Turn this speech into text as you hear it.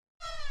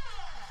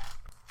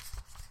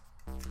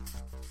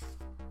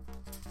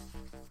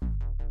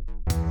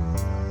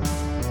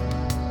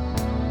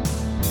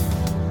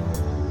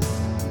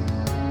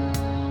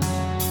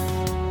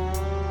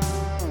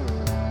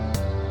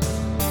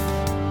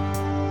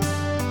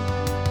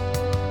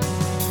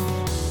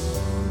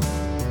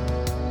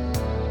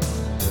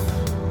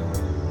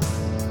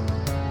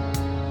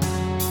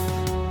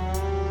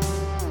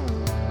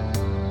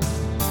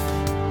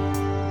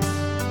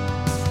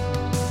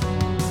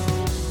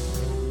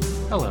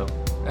Hello,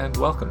 and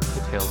welcome to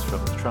Tales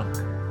from the Trunk,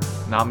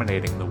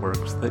 nominating the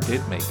works that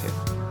did make it.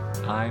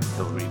 I'm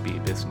Hilary B.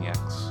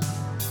 Bisnieks.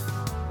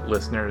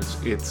 Listeners,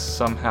 it's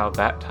somehow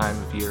that time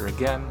of year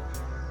again,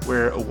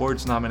 where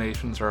awards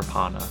nominations are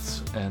upon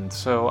us, and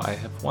so I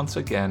have once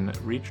again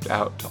reached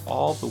out to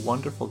all the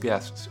wonderful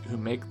guests who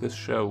make this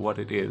show what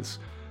it is,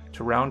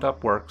 to round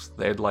up works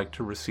they'd like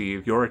to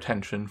receive your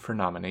attention for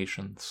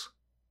nominations.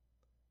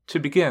 To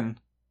begin,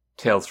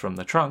 Tales from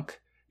the Trunk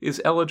is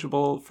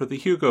eligible for the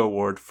Hugo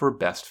Award for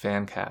Best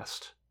Fan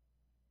Cast.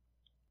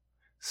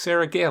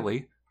 Sarah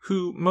Gailey,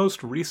 who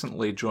most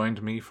recently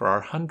joined me for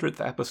our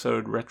 100th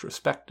episode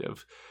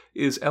retrospective,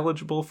 is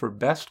eligible for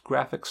Best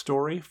Graphic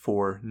Story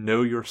for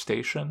Know Your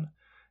Station,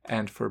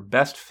 and for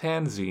Best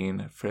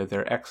Fanzine for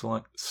their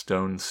excellent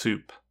Stone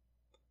Soup.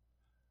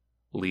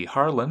 Lee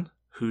Harlan,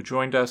 who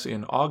joined us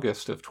in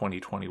August of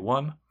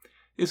 2021,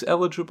 is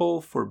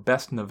eligible for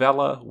Best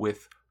Novella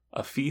with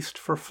A Feast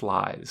for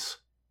Flies.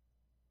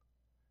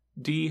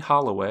 Dee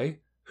Holloway,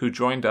 who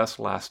joined us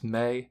last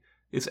May,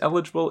 is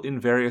eligible in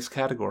various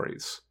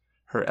categories.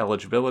 Her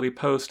eligibility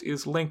post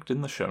is linked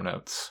in the show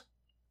notes.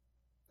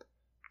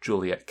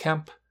 Juliet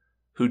Kemp,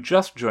 who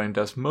just joined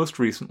us most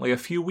recently a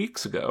few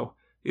weeks ago,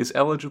 is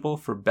eligible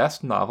for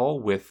Best Novel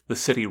with The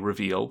City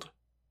Revealed,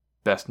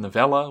 Best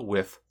Novella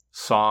with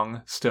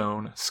Song,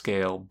 Stone,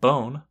 Scale,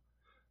 Bone,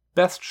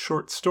 Best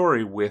Short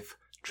Story with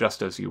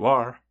Just As You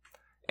Are,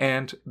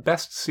 and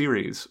Best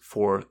Series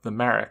for the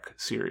Marek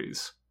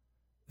series.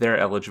 Their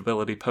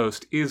eligibility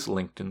post is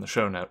linked in the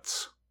show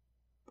notes.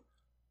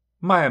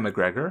 Maya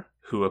McGregor,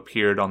 who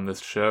appeared on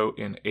this show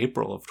in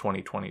April of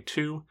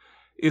 2022,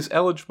 is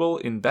eligible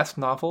in Best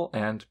Novel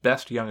and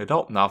Best Young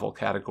Adult Novel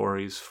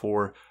categories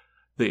for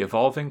The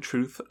Evolving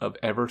Truth of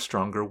Ever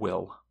Stronger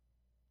Will.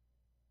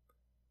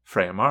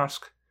 Freya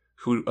Marsk,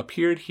 who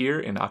appeared here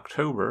in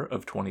October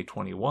of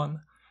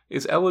 2021,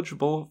 is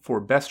eligible for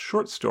Best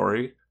Short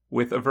Story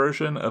with a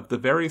version of the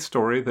very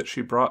story that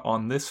she brought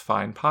on this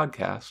fine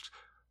podcast,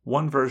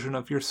 One Version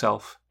of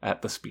Yourself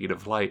at the Speed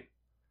of Light.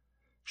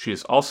 She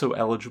is also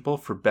eligible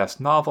for Best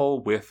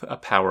Novel with A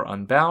Power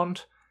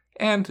Unbound,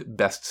 and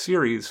Best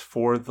Series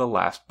for The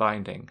Last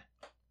Binding.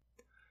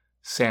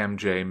 Sam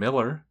J.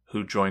 Miller,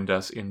 who joined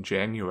us in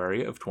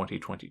January of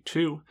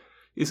 2022,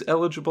 is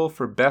eligible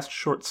for Best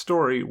Short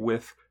Story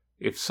with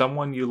If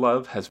Someone You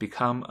Love Has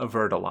Become a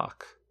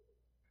Vertilock.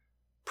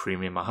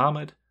 Premi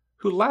Muhammad,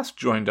 who last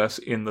joined us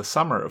in the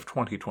summer of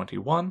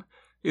 2021,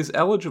 is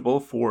eligible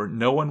for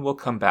No One Will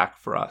Come Back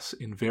for Us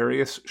in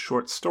various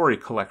short story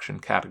collection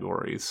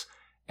categories,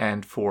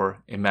 and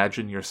for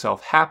Imagine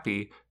Yourself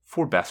Happy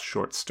for Best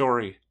Short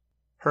Story.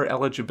 Her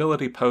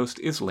eligibility post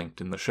is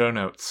linked in the show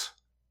notes.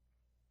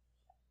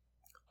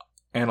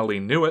 Annalee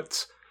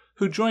Newitz,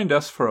 who joined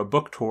us for a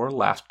book tour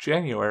last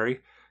January,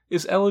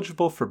 is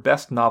eligible for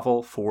Best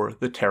Novel for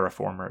The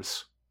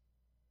Terraformers.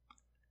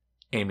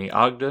 Amy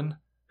Ogden,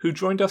 who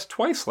joined us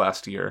twice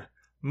last year,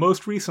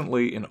 most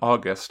recently in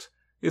August,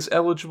 is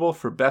eligible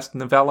for Best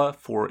Novella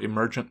for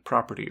Emergent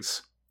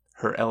Properties.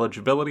 Her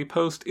eligibility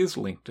post is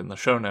linked in the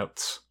show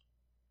notes.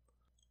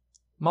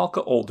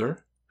 Malka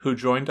Older, who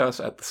joined us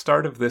at the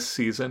start of this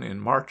season in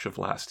March of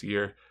last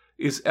year,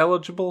 is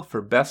eligible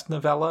for Best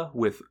Novella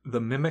with The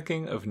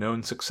Mimicking of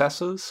Known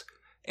Successes,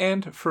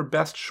 and for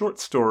Best Short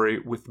Story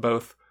with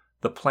both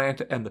The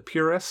Plant and the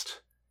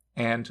Purist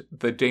and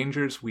The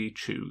Dangers We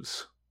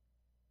Choose.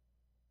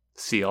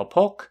 C.L.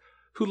 Polk,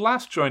 who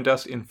last joined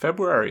us in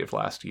February of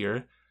last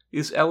year,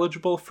 is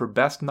eligible for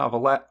Best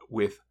Novelette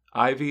with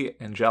Ivy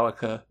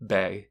Angelica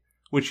Bay,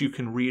 which you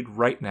can read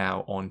right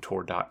now on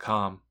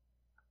Tor.com.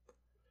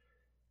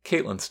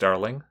 Caitlin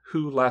Starling,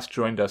 who last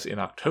joined us in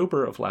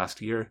October of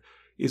last year,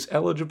 is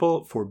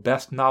eligible for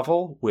Best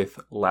Novel with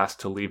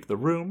Last to Leave the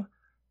Room,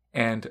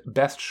 and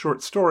Best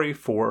Short Story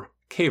for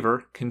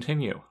Caver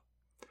Continue.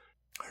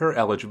 Her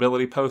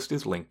eligibility post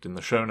is linked in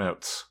the show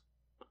notes.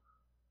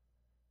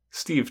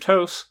 Steve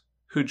Tose,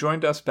 who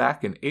joined us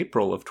back in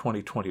April of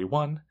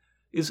 2021,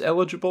 is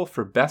eligible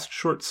for Best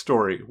Short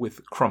Story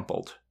with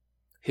Crumpled.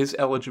 His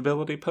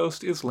eligibility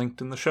post is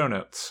linked in the show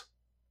notes.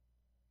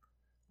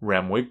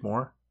 Rem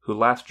Wigmore, who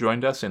last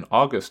joined us in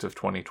August of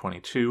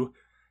 2022,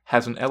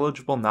 has an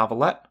eligible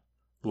novelette,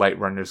 Light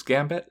Runner's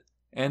Gambit,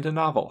 and a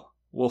novel,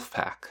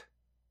 Wolfpack.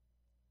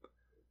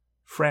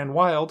 Fran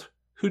Wild,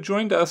 who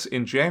joined us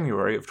in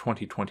January of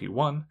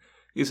 2021,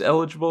 is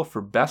eligible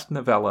for Best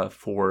Novella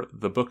for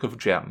The Book of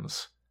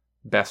Gems,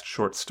 Best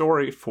Short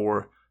Story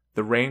for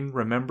The Rain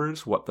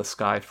Remembers What the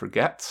Sky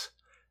Forgets,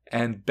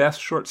 and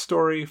Best Short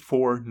Story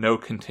for No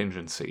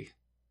Contingency.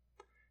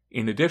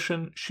 In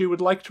addition, she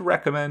would like to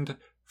recommend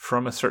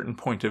From a Certain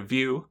Point of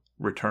View,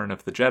 Return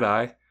of the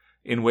Jedi,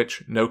 in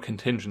which no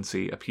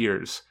contingency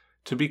appears,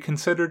 to be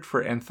considered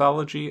for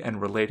anthology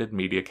and related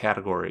media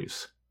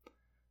categories.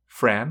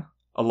 Fran,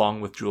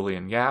 along with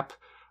Julian Yap,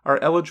 are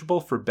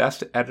eligible for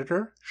Best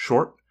Editor,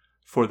 Short,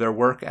 for their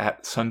work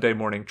at Sunday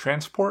Morning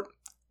Transport,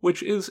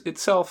 which is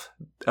itself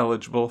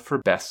eligible for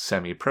Best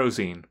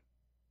Semi-Prozine.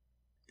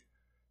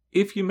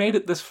 If you made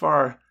it this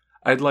far,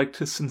 I'd like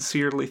to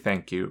sincerely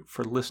thank you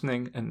for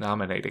listening and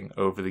nominating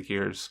over the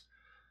years.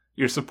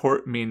 Your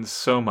support means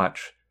so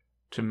much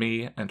to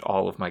me and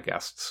all of my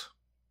guests.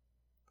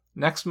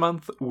 Next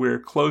month, we're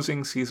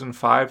closing Season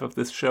 5 of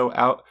this show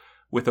out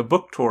with a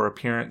book tour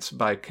appearance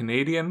by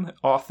Canadian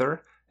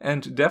author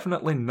and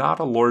definitely not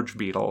a Lorge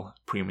Beetle,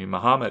 Premi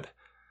Muhammad,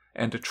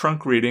 and a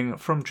trunk reading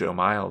from Joe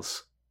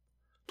Miles.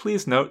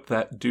 Please note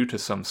that due to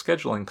some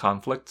scheduling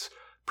conflicts,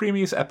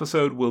 Premi's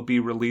episode will be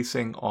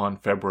releasing on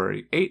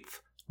February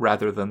 8th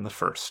rather than the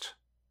 1st.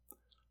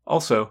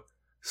 Also,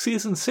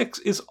 Season 6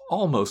 is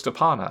almost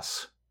upon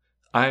us.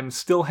 I'm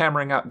still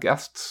hammering out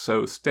guests,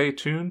 so stay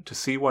tuned to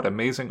see what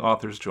amazing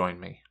authors join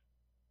me.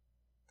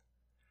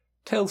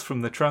 Tales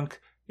from the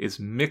Trunk is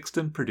mixed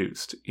and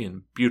produced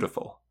in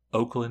beautiful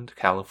Oakland,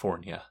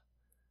 California.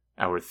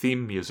 Our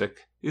theme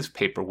music is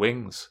Paper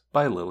Wings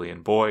by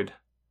Lillian Boyd.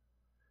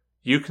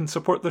 You can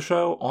support the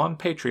show on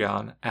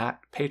Patreon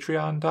at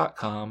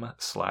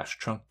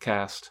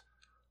patreon.com/trunkcast.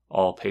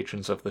 All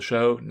patrons of the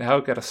show now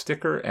get a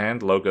sticker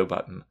and logo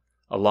button,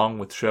 along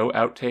with show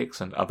outtakes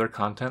and other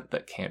content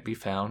that can't be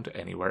found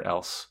anywhere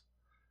else.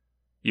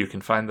 You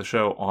can find the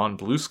show on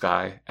Blue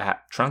Sky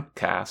at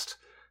Trunkcast,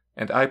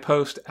 and I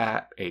post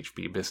at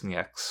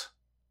HBBisnieks.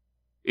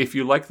 If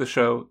you like the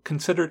show,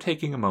 consider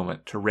taking a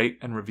moment to rate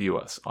and review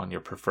us on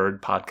your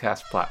preferred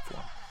podcast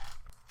platform.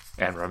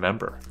 And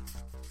remember,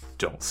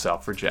 don't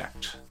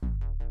self-reject.